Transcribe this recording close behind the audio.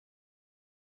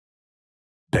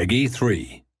Peggy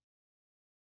 3.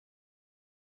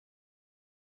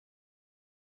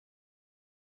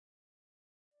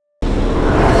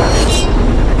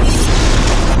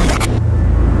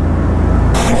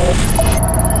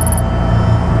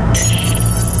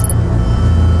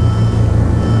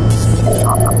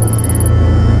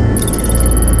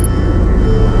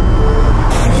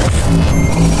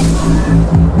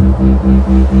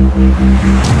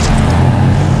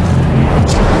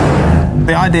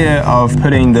 The idea of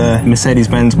putting the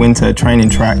Mercedes-Benz winter training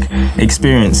track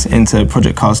experience into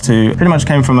Project Cars 2 pretty much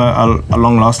came from a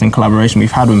long-lasting collaboration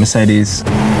we've had with Mercedes.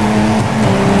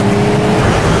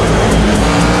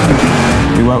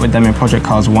 We worked with them in Project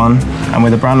Cars 1, and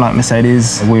with a brand like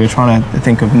Mercedes, we were trying to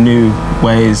think of new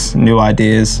ways, new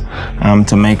ideas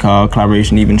to make our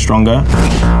collaboration even stronger.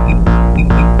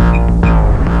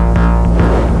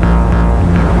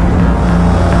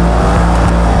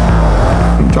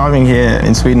 Driving here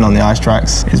in Sweden on the ice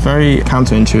tracks is very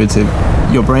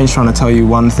counterintuitive. Your brain's trying to tell you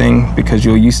one thing because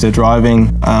you're used to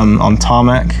driving on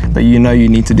tarmac, but you know you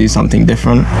need to do something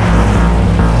different.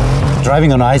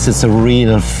 Driving on ice is a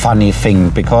real funny thing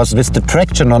because with the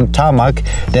traction on tarmac,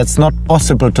 that's not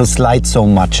possible to slide so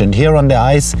much. And here on the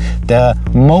ice, the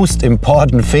most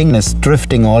important thing is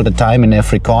drifting all the time in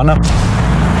every corner.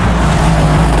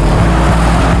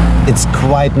 It's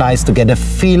quite nice to get a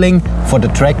feeling for the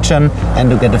traction and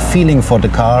to get a feeling for the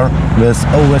car with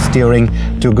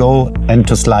oversteering to go and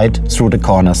to slide through the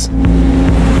corners.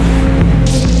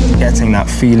 Getting that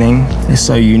feeling is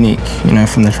so unique, you know,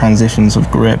 from the transitions of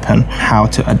grip and how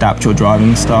to adapt your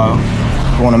driving style.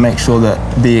 I want to make sure that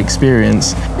the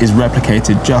experience is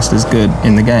replicated just as good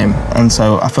in the game, and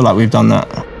so I feel like we've done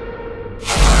that.